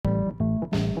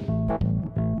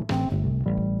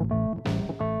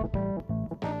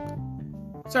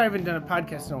Sorry I haven't done a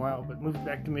podcast in a while, but moved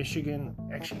back to Michigan.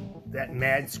 Actually, that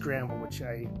mad scramble, which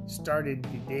I started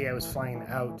the day I was flying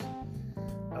out,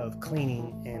 of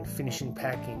cleaning and finishing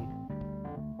packing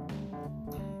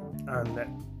on that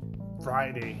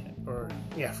Friday.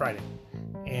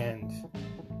 And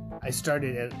I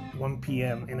started at 1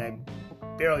 p.m. and I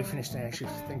barely finished. I actually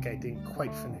think I didn't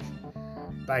quite finish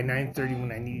by 9:30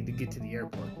 when I needed to get to the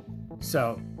airport.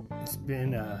 So it's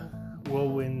been a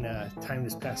whirlwind time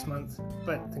this past month,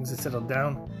 but things have settled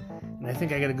down, and I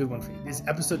think I got a good one for you. This is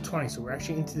episode 20, so we're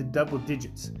actually into the double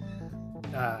digits.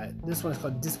 This one is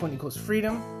called Discipline Equals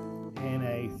Freedom, and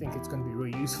I think it's going to be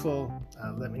really useful.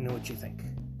 Let me know what you think.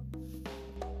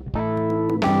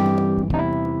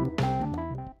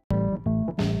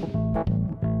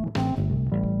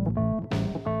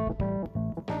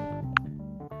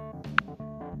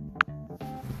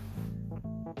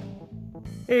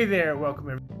 Hey there, welcome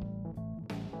everyone.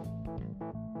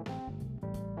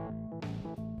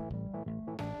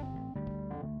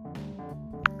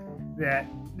 That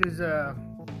there's a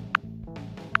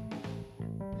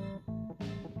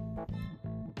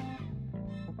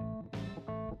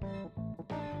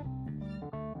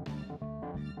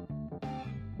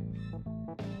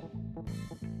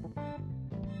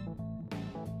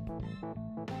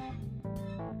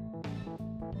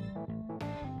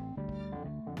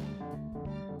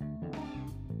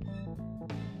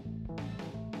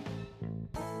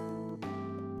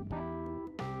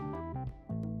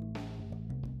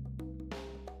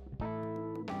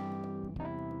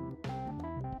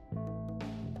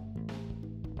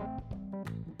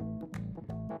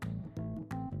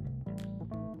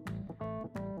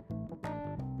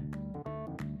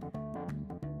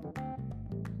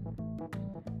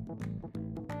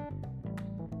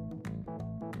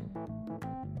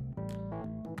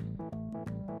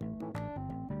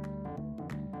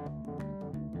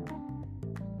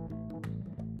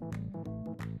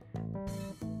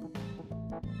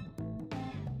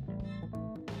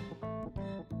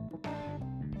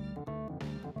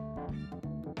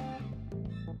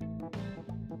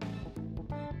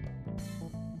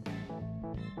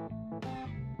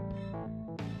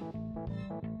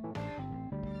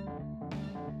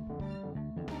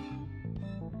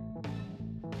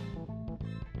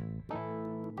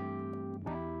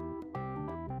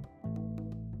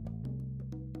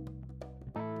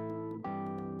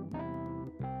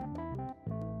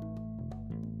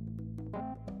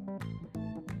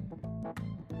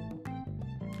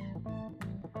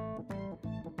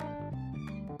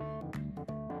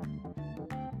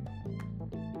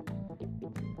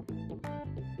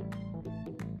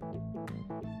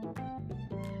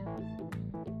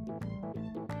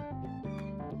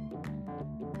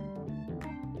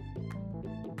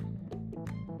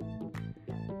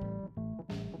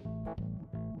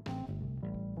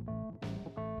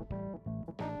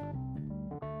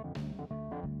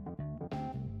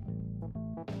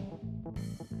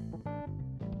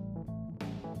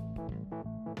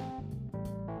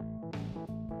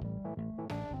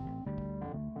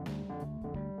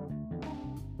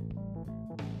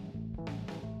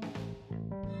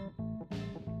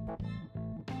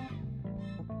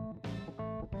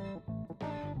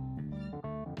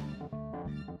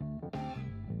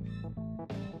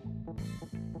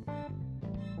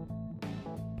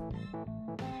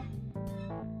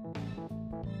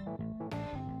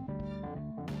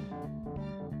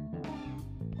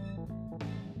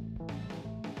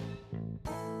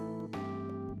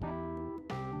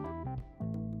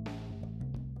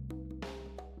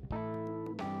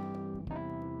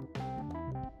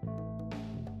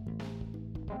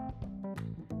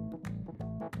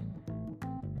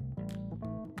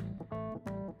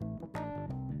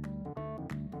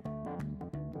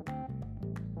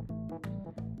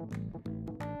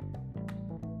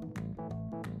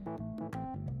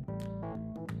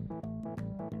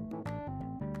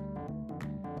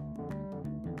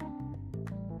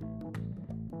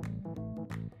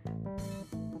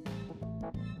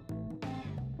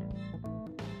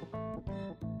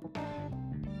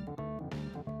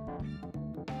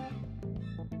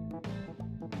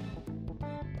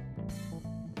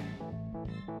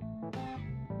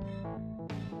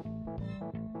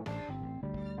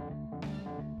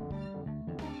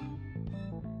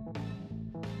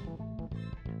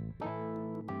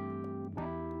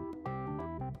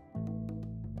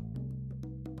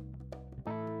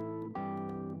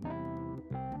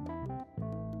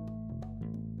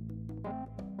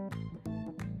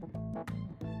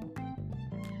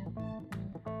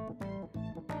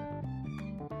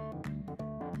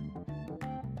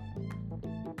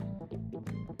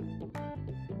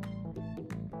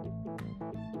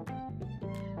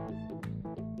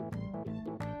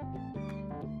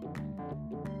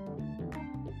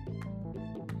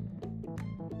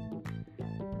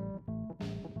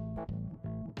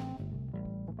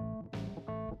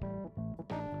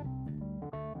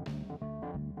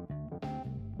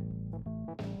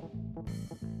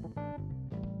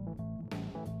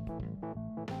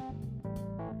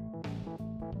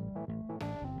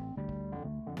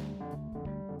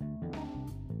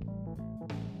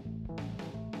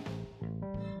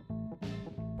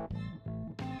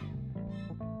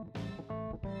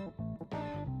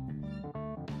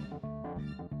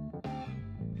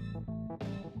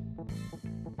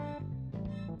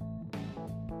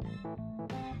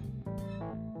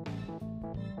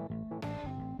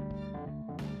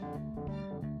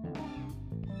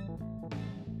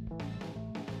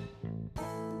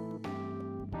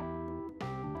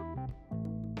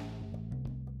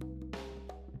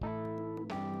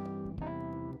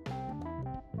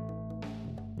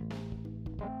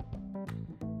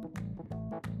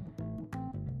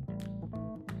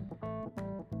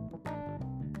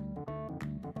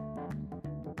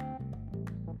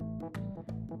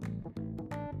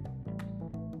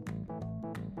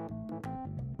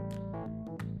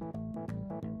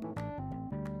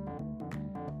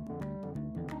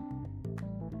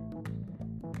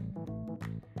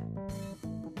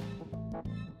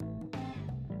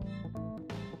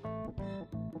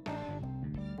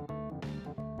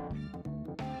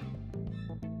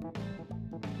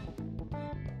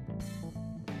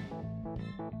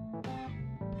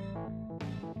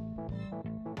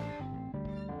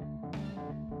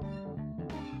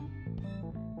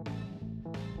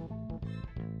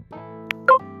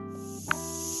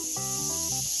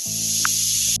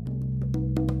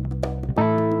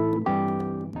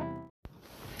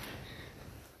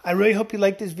I really hope you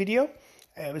liked this video.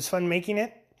 It was fun making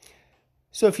it.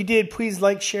 So if you did, please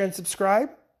like, share, and subscribe,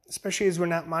 especially as we're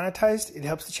not monetized. It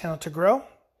helps the channel to grow.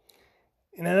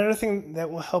 And another thing that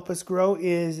will help us grow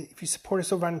is if you support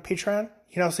us over on Patreon.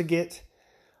 You can also get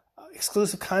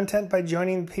exclusive content by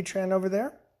joining the Patreon over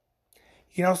there.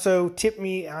 You can also tip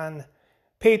me on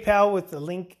PayPal with the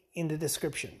link in the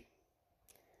description.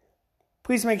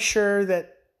 Please make sure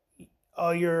that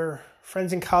all your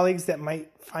friends and colleagues that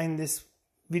might find this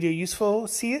video useful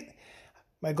see it.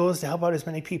 My goal is to help out as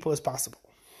many people as possible.